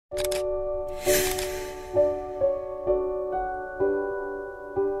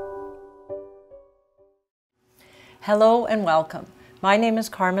Hello and welcome. My name is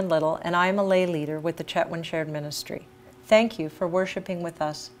Carmen Little and I am a lay leader with the Chetwynd Shared Ministry. Thank you for worshiping with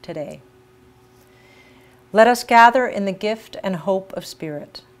us today. Let us gather in the gift and hope of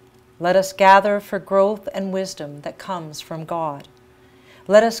Spirit. Let us gather for growth and wisdom that comes from God.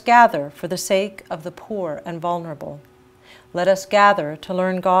 Let us gather for the sake of the poor and vulnerable. Let us gather to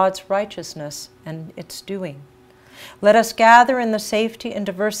learn God's righteousness and its doing. Let us gather in the safety and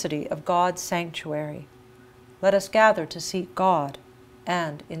diversity of God's sanctuary. Let us gather to seek God,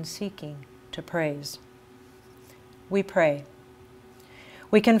 and in seeking, to praise. We pray.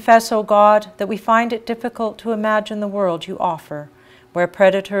 We confess, O God, that we find it difficult to imagine the world you offer, where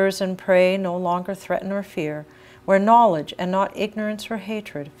predators and prey no longer threaten or fear, where knowledge and not ignorance or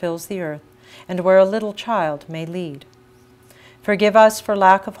hatred fills the earth, and where a little child may lead. Forgive us for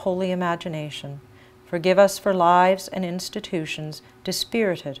lack of holy imagination. Forgive us for lives and institutions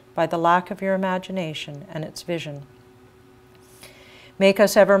dispirited by the lack of your imagination and its vision. Make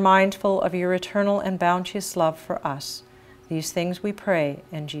us ever mindful of your eternal and bounteous love for us. These things we pray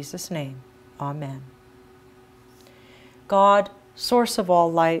in Jesus' name. Amen. God, source of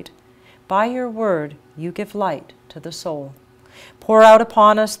all light, by your word you give light to the soul. Pour out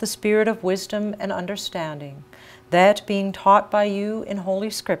upon us the spirit of wisdom and understanding, that, being taught by you in Holy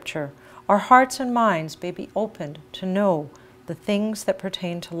Scripture, our hearts and minds may be opened to know the things that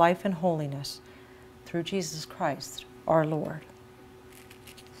pertain to life and holiness, through Jesus Christ, our Lord.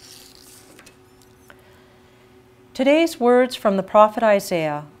 Today's words from the prophet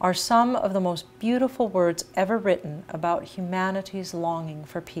Isaiah are some of the most beautiful words ever written about humanity's longing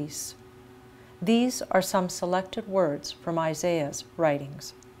for peace. These are some selected words from Isaiah's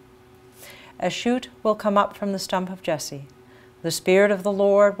writings. A shoot will come up from the stump of Jesse. The Spirit of the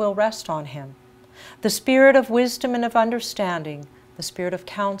Lord will rest on him, the Spirit of wisdom and of understanding, the Spirit of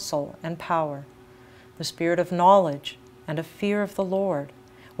counsel and power, the Spirit of knowledge and of fear of the Lord.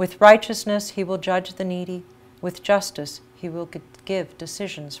 With righteousness he will judge the needy, with justice he will give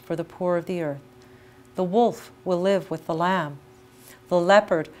decisions for the poor of the earth. The wolf will live with the lamb, the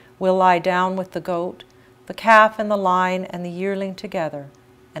leopard will lie down with the goat, the calf and the lion and the yearling together,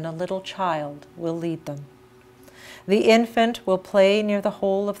 and a little child will lead them. The infant will play near the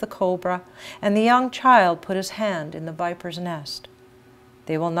hole of the cobra, and the young child put his hand in the viper's nest.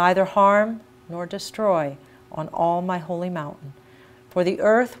 They will neither harm nor destroy on all my holy mountain, for the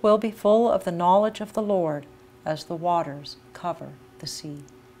earth will be full of the knowledge of the Lord as the waters cover the sea.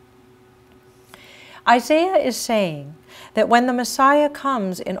 Isaiah is saying that when the Messiah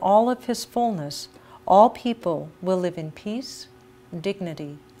comes in all of his fullness, all people will live in peace,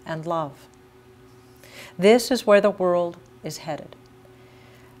 dignity, and love. This is where the world is headed.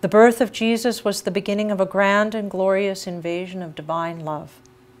 The birth of Jesus was the beginning of a grand and glorious invasion of divine love.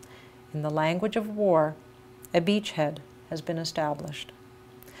 In the language of war, a beachhead has been established.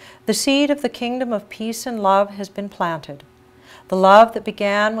 The seed of the kingdom of peace and love has been planted. The love that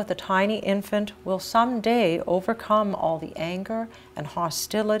began with a tiny infant will someday overcome all the anger and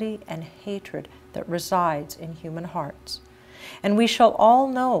hostility and hatred that resides in human hearts. And we shall all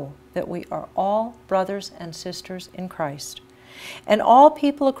know that we are all brothers and sisters in Christ. And all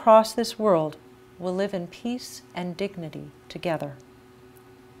people across this world will live in peace and dignity together.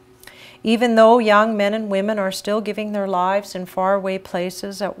 Even though young men and women are still giving their lives in faraway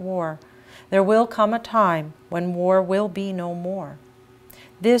places at war, there will come a time when war will be no more.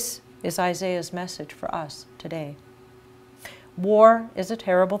 This is Isaiah's message for us today. War is a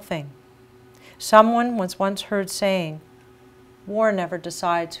terrible thing. Someone was once heard saying, "War never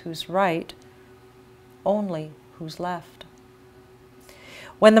decides who's right, only who's left."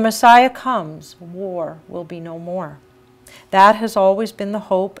 When the Messiah comes, war will be no more. That has always been the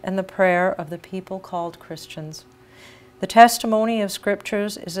hope and the prayer of the people called Christians. The testimony of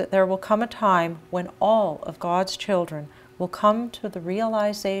Scriptures is that there will come a time when all of God's children will come to the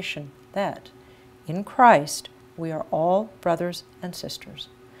realization that in Christ we are all brothers and sisters.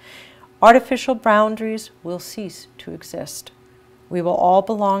 Artificial boundaries will cease to exist. We will all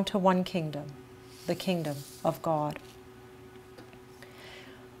belong to one kingdom, the kingdom of God.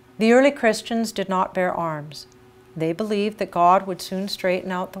 The early Christians did not bear arms. They believed that God would soon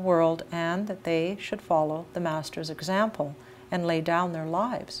straighten out the world and that they should follow the Master's example and lay down their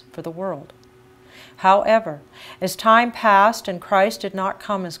lives for the world. However, as time passed and Christ did not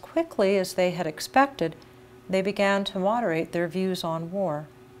come as quickly as they had expected, they began to moderate their views on war.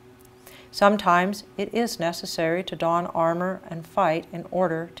 Sometimes it is necessary to don armor and fight in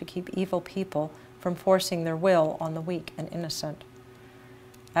order to keep evil people from forcing their will on the weak and innocent.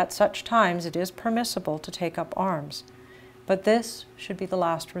 At such times it is permissible to take up arms, but this should be the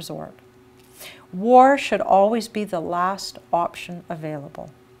last resort. War should always be the last option available,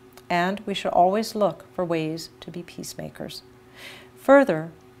 and we should always look for ways to be peacemakers.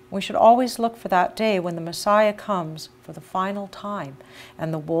 Further, we should always look for that day when the Messiah comes for the final time,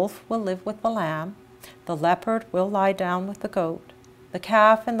 and the wolf will live with the lamb, the leopard will lie down with the goat, the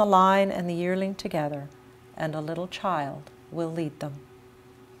calf and the lion and the yearling together, and a little child will lead them.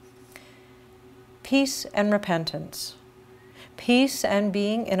 Peace and repentance. Peace and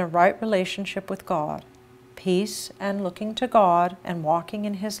being in a right relationship with God. Peace and looking to God and walking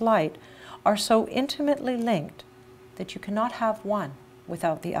in His light are so intimately linked that you cannot have one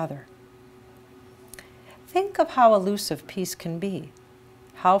without the other. Think of how elusive peace can be,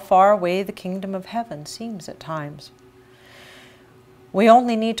 how far away the kingdom of heaven seems at times. We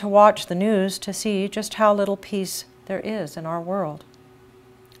only need to watch the news to see just how little peace there is in our world.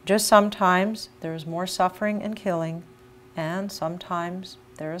 Just sometimes there is more suffering and killing, and sometimes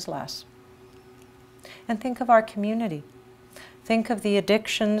there is less. And think of our community. Think of the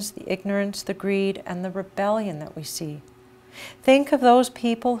addictions, the ignorance, the greed, and the rebellion that we see. Think of those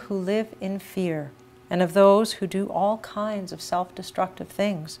people who live in fear, and of those who do all kinds of self-destructive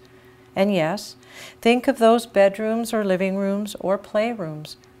things. And yes, think of those bedrooms or living rooms or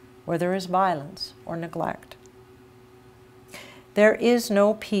playrooms where there is violence or neglect. There is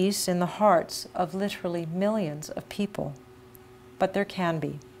no peace in the hearts of literally millions of people, but there can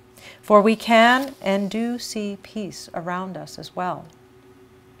be. For we can and do see peace around us as well.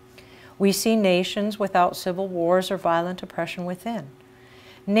 We see nations without civil wars or violent oppression within.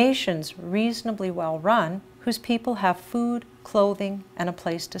 Nations reasonably well run, whose people have food, clothing, and a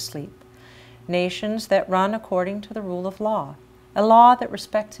place to sleep. Nations that run according to the rule of law, a law that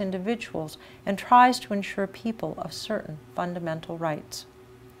respects individuals and tries to ensure people of certain fundamental rights.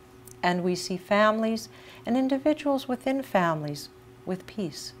 And we see families and individuals within families with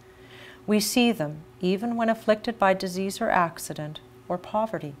peace. We see them, even when afflicted by disease or accident or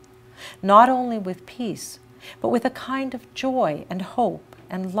poverty, not only with peace, but with a kind of joy and hope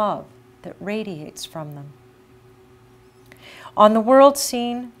and love that radiates from them. On the world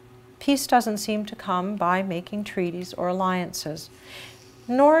scene, peace doesn't seem to come by making treaties or alliances,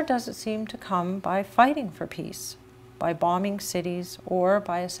 nor does it seem to come by fighting for peace, by bombing cities, or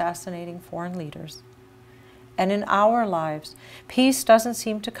by assassinating foreign leaders. And in our lives, peace doesn't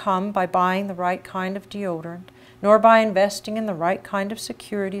seem to come by buying the right kind of deodorant, nor by investing in the right kind of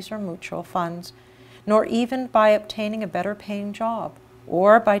securities or mutual funds, nor even by obtaining a better paying job,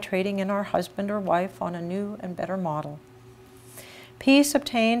 or by trading in our husband or wife on a new and better model. Peace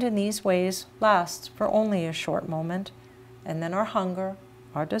obtained in these ways lasts for only a short moment, and then our hunger,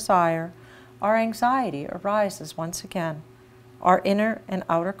 our desire, our anxiety arises once again. Our inner and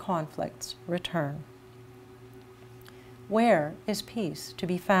outer conflicts return. Where is peace to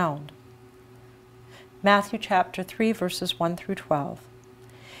be found? Matthew chapter 3, verses 1 through 12.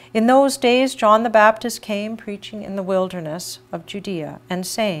 In those days John the Baptist came preaching in the wilderness of Judea and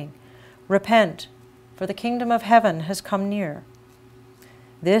saying, Repent, for the kingdom of heaven has come near.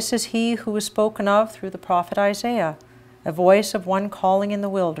 This is he who was spoken of through the prophet Isaiah, a voice of one calling in the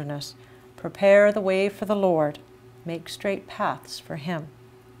wilderness, Prepare the way for the Lord, make straight paths for him.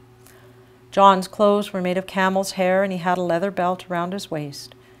 John's clothes were made of camel's hair, and he had a leather belt around his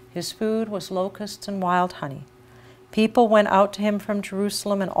waist. His food was locusts and wild honey. People went out to him from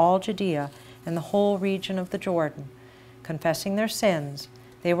Jerusalem and all Judea and the whole region of the Jordan. Confessing their sins,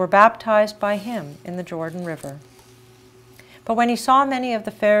 they were baptized by him in the Jordan River. But when he saw many of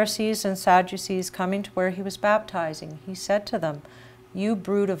the Pharisees and Sadducees coming to where he was baptizing, he said to them, You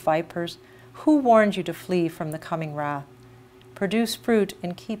brood of vipers, who warned you to flee from the coming wrath? Produce fruit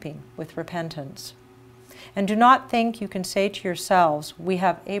in keeping with repentance. And do not think you can say to yourselves, We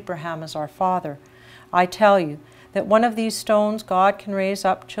have Abraham as our father. I tell you that one of these stones God can raise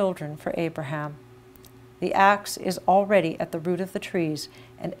up children for Abraham. The axe is already at the root of the trees,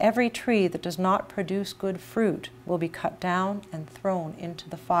 and every tree that does not produce good fruit will be cut down and thrown into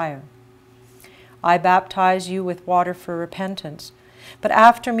the fire. I baptize you with water for repentance, but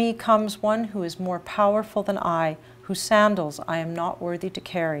after me comes one who is more powerful than I, whose sandals I am not worthy to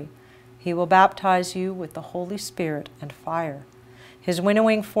carry. He will baptize you with the Holy Spirit and fire. His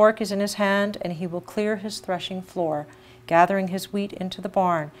winnowing fork is in his hand, and he will clear his threshing floor, gathering his wheat into the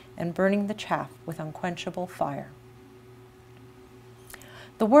barn and burning the chaff with unquenchable fire.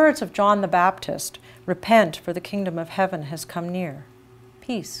 The words of John the Baptist, Repent, for the kingdom of heaven has come near.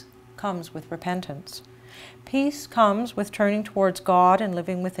 Peace comes with repentance. Peace comes with turning towards God and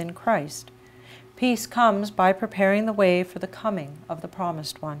living within Christ. Peace comes by preparing the way for the coming of the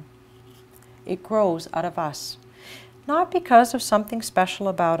Promised One. It grows out of us, not because of something special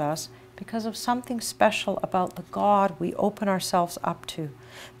about us, because of something special about the God we open ourselves up to,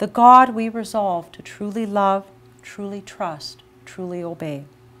 the God we resolve to truly love, truly trust, truly obey.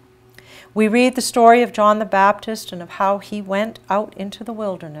 We read the story of John the Baptist and of how he went out into the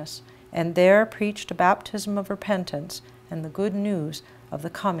wilderness and there preached a baptism of repentance and the good news of the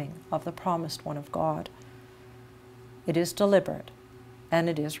coming of the Promised One of God. It is deliberate and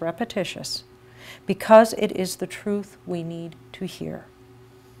it is repetitious because it is the truth we need to hear.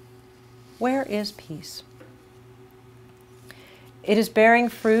 Where is peace? It is bearing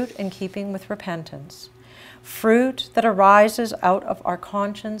fruit in keeping with repentance, fruit that arises out of our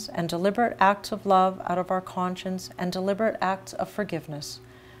conscience and deliberate acts of love out of our conscience and deliberate acts of forgiveness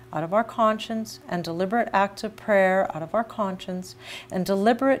out of our conscience and deliberate acts of prayer out of our conscience and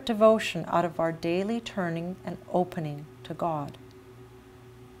deliberate devotion out of our daily turning and opening to God.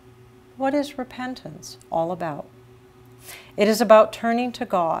 What is repentance all about? It is about turning to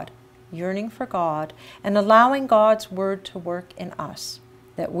God, yearning for God, and allowing God's word to work in us,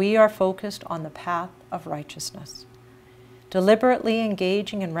 that we are focused on the path of righteousness. Deliberately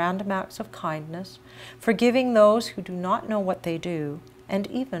engaging in random acts of kindness, forgiving those who do not know what they do, and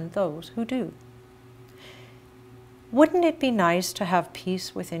even those who do. Wouldn't it be nice to have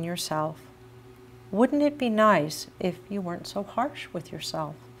peace within yourself? Wouldn't it be nice if you weren't so harsh with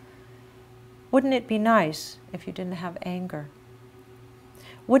yourself? Wouldn't it be nice if you didn't have anger?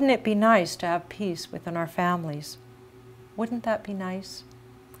 Wouldn't it be nice to have peace within our families? Wouldn't that be nice?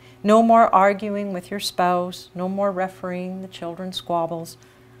 No more arguing with your spouse, no more refereeing the children's squabbles,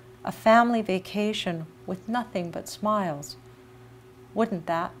 a family vacation with nothing but smiles. Wouldn't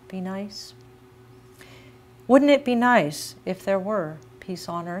that be nice? Wouldn't it be nice if there were peace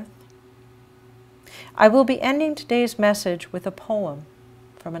on earth? I will be ending today's message with a poem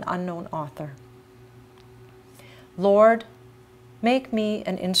from an unknown author. Lord, make me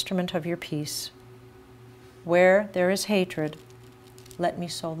an instrument of your peace. Where there is hatred, let me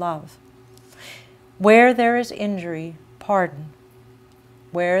sow love. Where there is injury, pardon.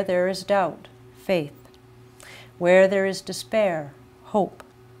 Where there is doubt, faith. Where there is despair, hope.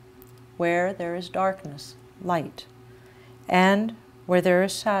 Where there is darkness, light. And where there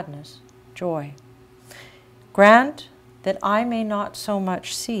is sadness, joy. Grant that I may not so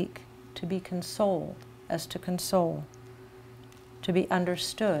much seek to be consoled as to console, to be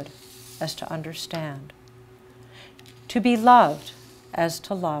understood as to understand, to be loved as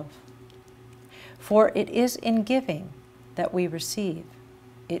to love. For it is in giving that we receive,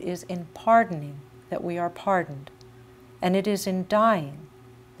 it is in pardoning that we are pardoned, and it is in dying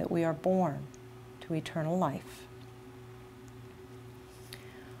that we are born to eternal life.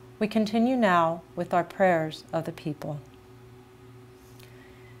 We continue now with our prayers of the people.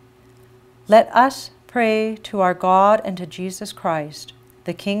 Let us pray to our God and to Jesus Christ,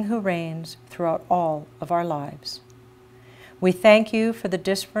 the King who reigns throughout all of our lives. We thank you for the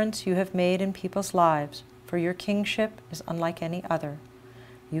difference you have made in people's lives, for your kingship is unlike any other.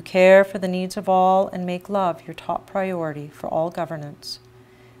 You care for the needs of all and make love your top priority for all governance.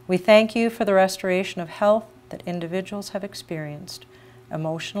 We thank you for the restoration of health that individuals have experienced,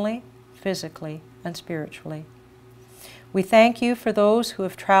 emotionally, physically, and spiritually. We thank you for those who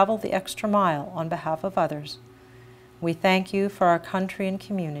have traveled the extra mile on behalf of others. We thank you for our country and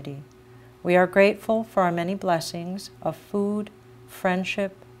community. We are grateful for our many blessings of food,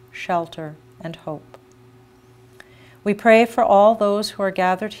 friendship, shelter, and hope. We pray for all those who are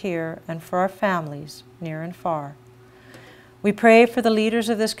gathered here and for our families, near and far. We pray for the leaders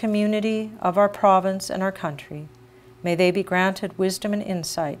of this community, of our province, and our country. May they be granted wisdom and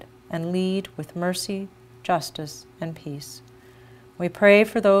insight and lead with mercy, justice, and peace. We pray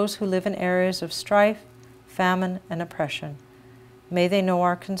for those who live in areas of strife, famine, and oppression. May they know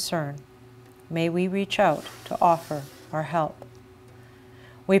our concern. May we reach out to offer our help.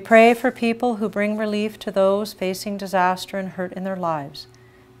 We pray for people who bring relief to those facing disaster and hurt in their lives.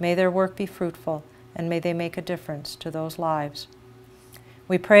 May their work be fruitful, and may they make a difference to those lives.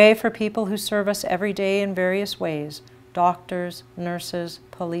 We pray for people who serve us every day in various ways, doctors, nurses,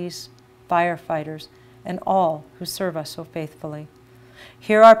 police, firefighters, and all who serve us so faithfully.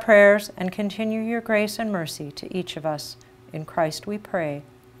 Hear our prayers and continue your grace and mercy to each of us. In Christ we pray.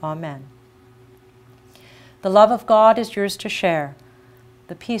 Amen. The love of God is yours to share.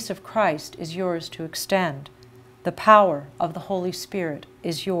 The peace of Christ is yours to extend. The power of the Holy Spirit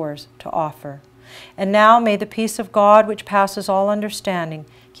is yours to offer. And now may the peace of God, which passes all understanding,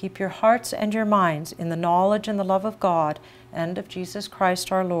 keep your hearts and your minds in the knowledge and the love of God and of Jesus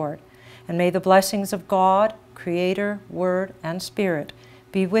Christ our Lord. And may the blessings of God, Creator, Word, and Spirit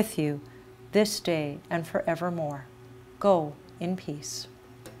be with you this day and forevermore. Go in peace.